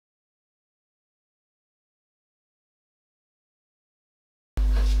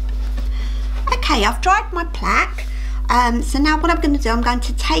Okay, I've dried my plaque. So now what I'm going to do, I'm going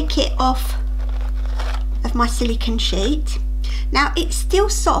to take it off of my silicone sheet. Now it's still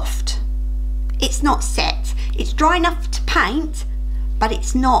soft, it's not set, it's dry enough to paint, but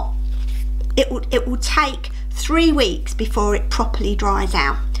it's not, it will take 3 weeks before it properly dries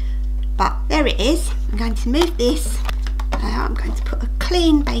out. But there it is. I'm going to move this. I'm going to put a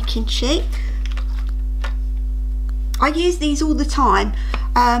clean baking sheet. I use these all the time.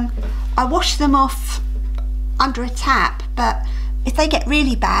 I wash them off under a tap, but if they get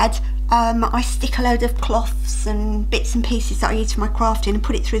really bad, I stick a load of cloths and bits and pieces that I use for my crafting and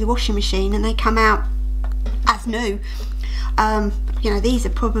put it through the washing machine, and they come out as new. You know, these are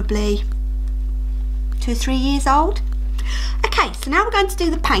probably 2 or 3 years old. Okay, so now we're going to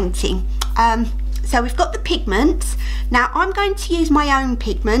do the painting. So we've got the pigments. Now I'm going to use my own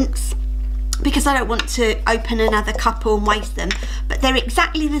pigments because I don't want to open another couple and waste them, but they're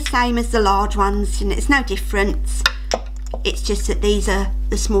exactly the same as the large ones and it's no difference. It's just that these are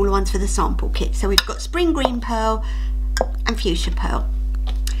the smaller ones for the sample kit. So we've got Spring Green Pearl and Fuchsia Pearl.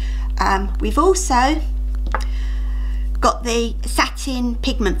 We've also got the satin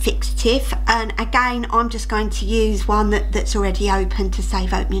pigment fixative, and again I'm just going to use one that's already open to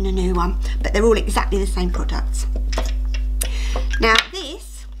save opening a new one, but they're all exactly the same products. Now this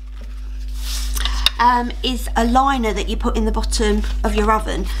is a liner that you put in the bottom of your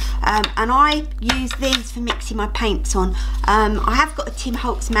oven, and I use these for mixing my paints on. I have got a Tim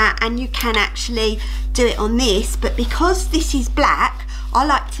Holtz mat and you can actually do it on this, but because this is black, I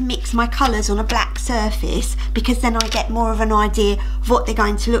like to mix my colours on a black surface because then I get more of an idea of what they're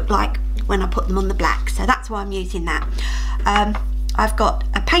going to look like when I put them on the black. So that's why I'm using that. I've got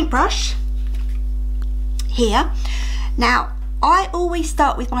a paintbrush here. Now I always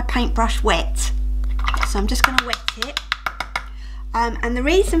start with my paintbrush wet, so I'm just going to wet it. And the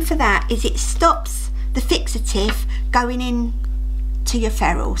reason for that is it stops the fixative going in to your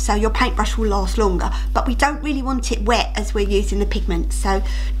ferrule, so your paintbrush will last longer, but we don't really want it wet as we're using the pigment, so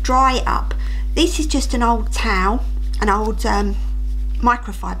dry it up. This is just an old towel, an old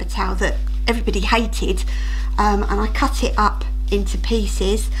microfiber towel that everybody hated, and I cut it up into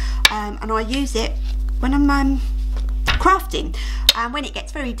pieces, and I use it when I'm crafting, and when it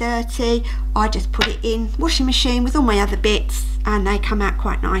gets very dirty I just put it in washing machine with all my other bits and they come out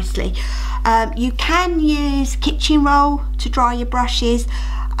quite nicely. You can use kitchen roll to dry your brushes.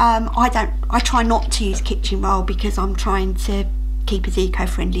 I try not to use kitchen roll because I'm trying to keep as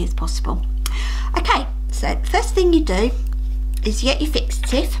eco-friendly as possible. Okay, so first thing you do is you get your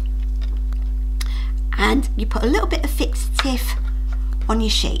fixative and you put a little bit of fixative on your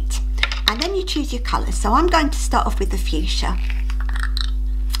sheet, and then you choose your colours. So I'm going to start off with the fuchsia.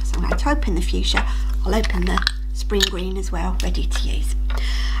 So I'm going to open the fuchsia. I'll open the spring green as well, ready to use.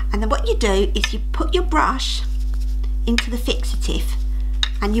 And then what you do is you put your brush into the fixative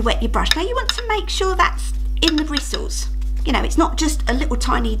and you wet your brush. Now you want to make sure that's in the bristles. You know, it's not just a little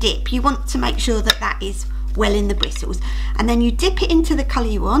tiny dip. You want to make sure that that is well in the bristles. And then you dip it into the colour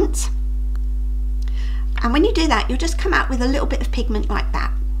you want. And when you do that, you'll just come out with a little bit of pigment like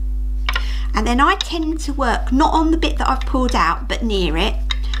that. And then I tend to work not on the bit that I've pulled out, but near it.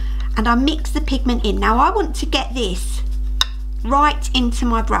 And I mix the pigment in. Now I want to get this right into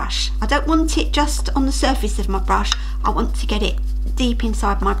my brush. I don't want it just on the surface of my brush. I want to get it deep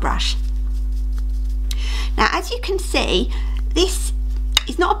inside my brush. Now as you can see, this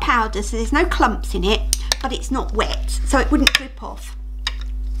is not a powder, so there's no clumps in it, but it's not wet, so it wouldn't drip off.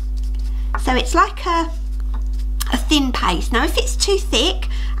 So it's like a thin paste. Now if it's too thick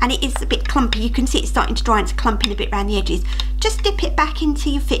and it is a bit clumpy, you can see it's starting to dry and it's clumping a bit around the edges, just dip it back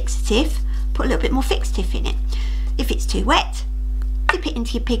into your fixative, put a little bit more fixative in it. If it's too wet, dip it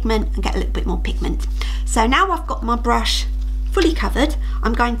into your pigment and get a little bit more pigment. So now I've got my brush fully covered,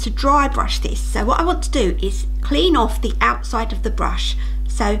 I'm going to dry brush this. So what I want to do is clean off the outside of the brush.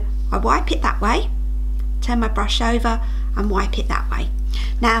 So I wipe it that way, turn my brush over and wipe it that way.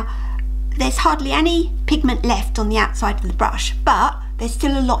 Now there's hardly any pigment left on the outside of the brush, but there's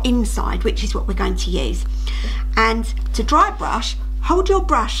still a lot inside, which is what we're going to use. And to dry brush, hold your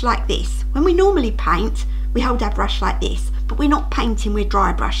brush like this. When we normally paint, we hold our brush like this, but we're not painting, we're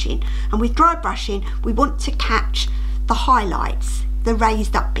dry brushing. And with dry brushing, we want to catch the highlights, the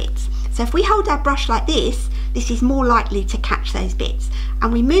raised up bits. So if we hold our brush like this, this is more likely to catch those bits.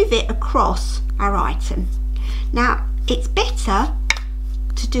 And we move it across our item. Now, it's better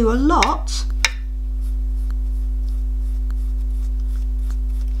to do a lot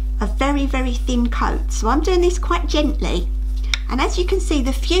of very, very thin coats. So I'm doing this quite gently. And as you can see,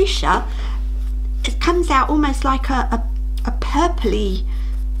 the fuchsia, it comes out almost like a purpley,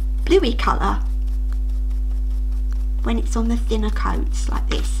 bluey colour. when it's on the thinner coats like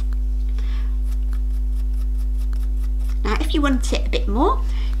this. Now if you want it a bit more,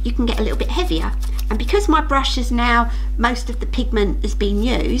 you can get a little bit heavier, and because my brush is now, most of the pigment has been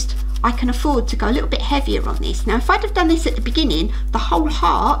used, I can afford to go a little bit heavier on this. Now if I'd have done this at the beginning, the whole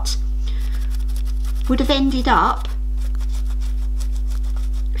heart would have ended up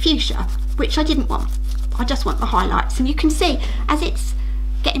fuchsia, which I didn't want. I just want the highlights, and you can see as it's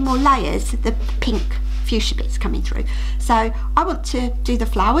getting more layers, the pink fuchsia bits coming through. So I want to do the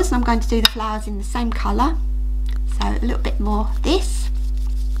flowers, and I'm going to do the flowers in the same colour. So a little bit more of this,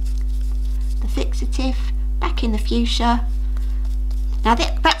 the fixative, back in the fuchsia. Now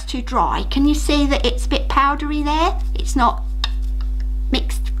that's too dry. Can you see that it's a bit powdery there? It's not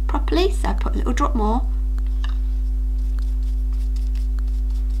mixed properly, so put a little drop more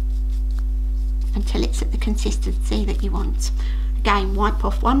until it's at the consistency that you want. Again, wipe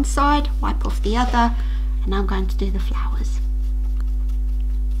off one side, wipe off the other, and I'm going to do the flowers.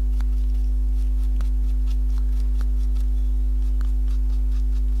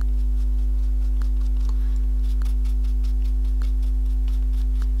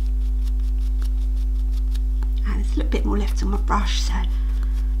 And there's a little bit more left on my brush, so I'm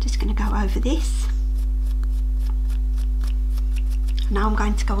just going to go over this. Now I'm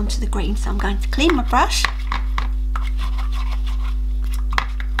going to go onto the green, so I'm going to clean my brush.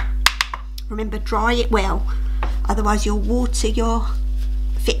 Remember, dry it well, otherwise you'll water your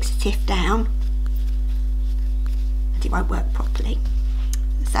fixative down and it won't work properly.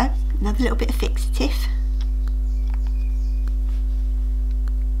 So another little bit of fixative.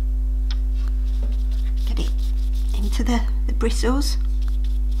 Get it into the bristles.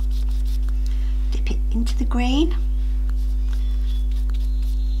 Dip it into the green.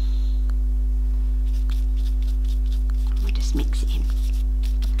 Mix it in.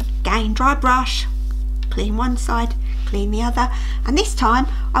 Again, dry brush, clean one side, clean the other, and this time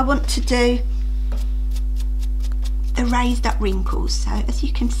I want to do the raised up wrinkles. So as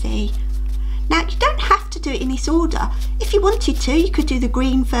you can see, now you don't have to do it in this order. If you wanted to, you could do the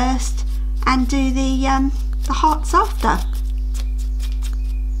green first and do the hearts after.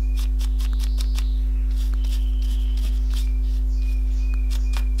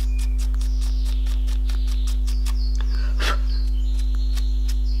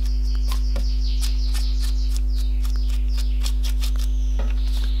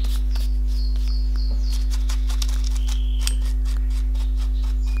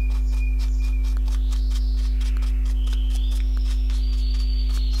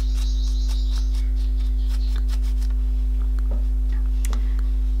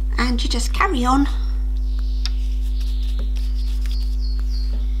 And you just carry on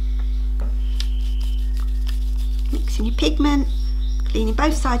mixing your pigment, cleaning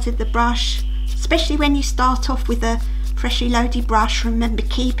both sides of the brush, especially when you start off with a freshly loaded brush. Remember,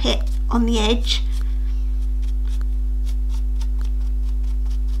 keep it on the edge.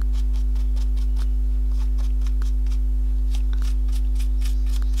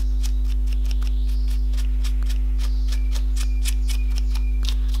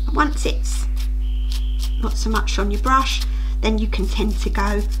 Once it's not so much on your brush, then you can tend to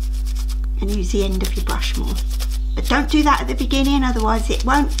go and use the end of your brush more. But don't do that at the beginning, otherwise it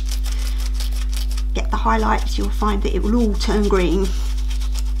won't get the highlights. You'll find that it will all turn green.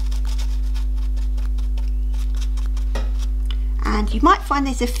 And you might find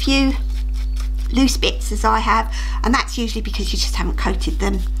there's a few loose bits, as I have, and that's usually because you just haven't coated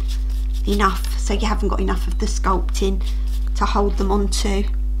them enough, so you haven't got enough of the sculpting to hold them onto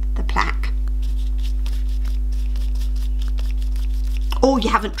the plaque, or you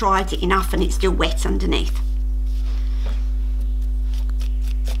haven't dried it enough and it's still wet underneath.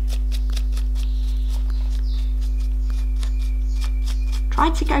 Try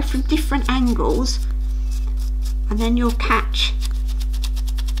to go from different angles and then you'll catch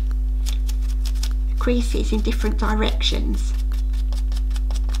the creases in different directions.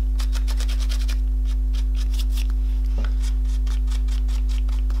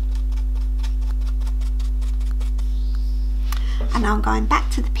 And now I'm going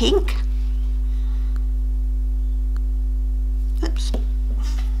back to the pink. Oops.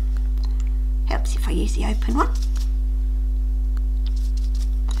 Helps if I use the open one.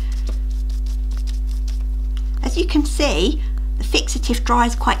 As you can see, the fixative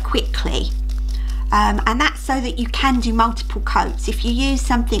dries quite quickly, and that's so that you can do multiple coats. If you use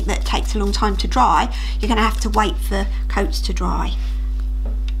something that takes a long time to dry, you're going to have to wait for coats to dry.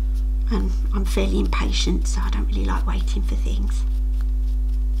 And I'm fairly impatient, so I don't really like waiting for things.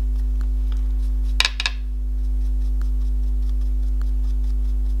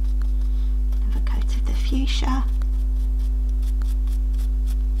 Another coat of the fuchsia.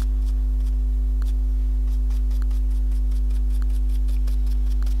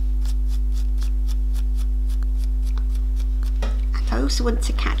 also want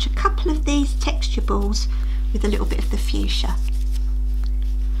to catch a couple of these texture balls with a little bit of the fuchsia.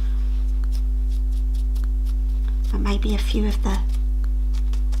 And maybe a few of the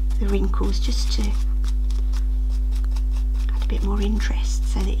wrinkles, just to add a bit more interest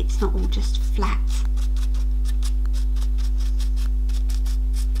so that it's not all just flat.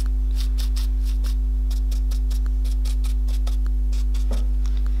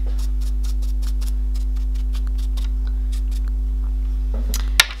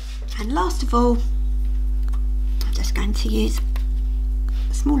 And last of all, I'm just going to use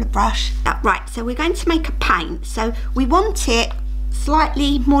a smaller brush. Right, so we're going to make a paint. So we want it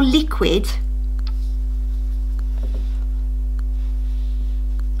slightly more liquid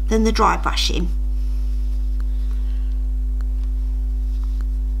than the dry brushing.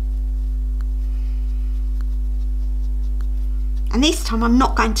 And this time I'm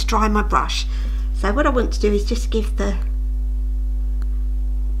not going to dry my brush. So what I want to do is just give the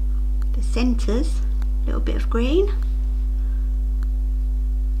centres a little bit of green.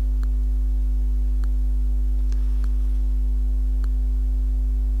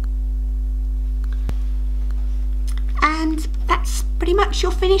 And that's pretty much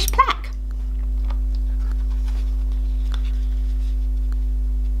your finished plaque.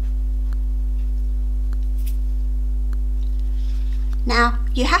 Now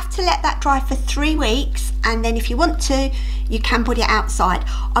you have to let that dry for 3 weeks, and then if you want to, you can put it outside.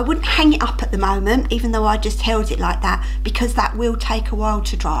 I wouldn't hang it up at the moment, even though I just held it like that, because that will take a while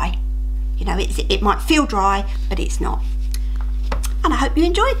to dry. You know, it might feel dry, but it's not. And I hope you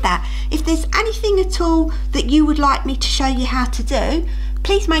enjoyed that. If there's anything at all that you would like me to show you how to do,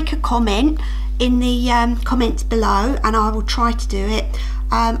 please make a comment in the comments below, and I will try to do it.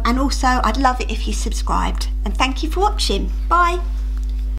 And also, I'd love it if you subscribed. And thank you for watching. Bye.